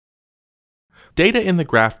Data in the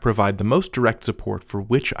graph provide the most direct support for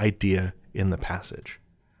which idea in the passage?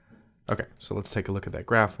 Okay, so let's take a look at that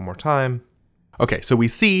graph one more time. Okay, so we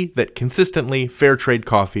see that consistently fair trade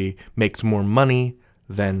coffee makes more money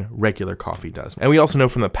than regular coffee does. And we also know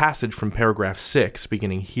from the passage from paragraph 6,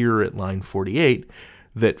 beginning here at line 48,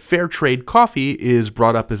 that fair trade coffee is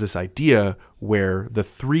brought up as this idea where the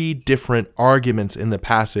three different arguments in the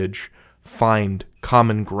passage find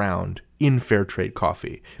common ground in fair trade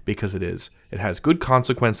coffee, because it has good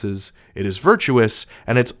consequences, it is virtuous,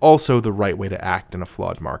 and it's also the right way to act in a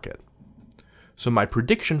flawed market. So my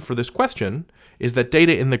prediction for this question is that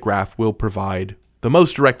data in the graph will provide the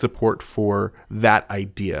most direct support for that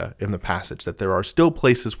idea in the passage, that there are still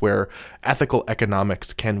places where ethical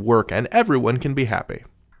economics can work and everyone can be happy.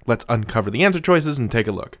 Let's uncover the answer choices and take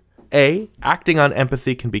a look. A, acting on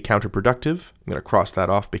empathy can be counterproductive. I'm going to cross that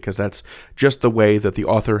off because that's just the way that the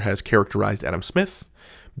author has characterized Adam Smith.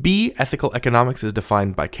 B, ethical economics is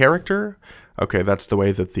defined by character. Okay, that's the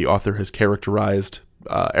way that the author has characterized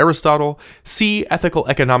Aristotle. C, ethical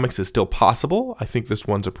economics is still possible. I think this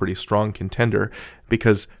one's a pretty strong contender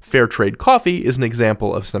because fair trade coffee is an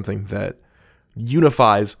example of something that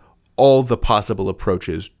unifies all the possible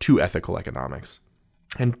approaches to ethical economics.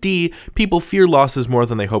 And D, people fear losses more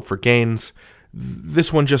than they hope for gains.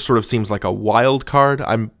 This one just sort of seems like a wild card.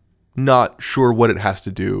 I'm not sure what it has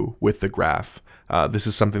to do with the graph. This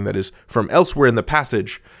is something that is from elsewhere in the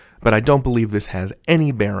passage, but I don't believe this has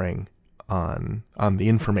any bearing on the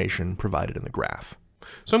information provided in the graph.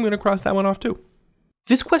 So I'm going to cross that one off too.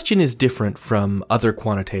 This question is different from other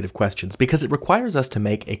quantitative questions because it requires us to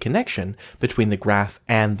make a connection between the graph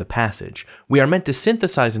and the passage. We are meant to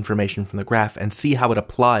synthesize information from the graph and see how it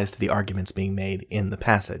applies to the arguments being made in the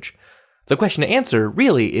passage. The question to answer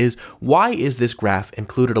really is, why is this graph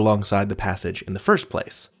included alongside the passage in the first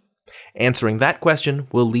place? Answering that question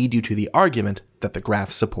will lead you to the argument that the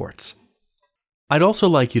graph supports. I'd also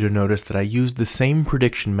like you to notice that I used the same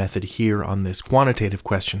prediction method here on this quantitative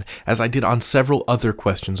question as I did on several other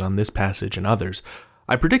questions on this passage and others.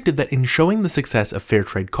 I predicted that in showing the success of fair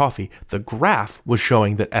trade coffee, the graph was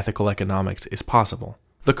showing that ethical economics is possible.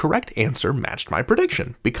 The correct answer matched my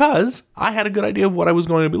prediction because I had a good idea of what I was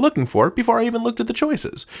going to be looking for before I even looked at the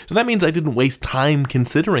choices. So that means I didn't waste time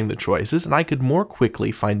considering the choices and I could more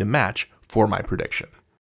quickly find a match for my prediction.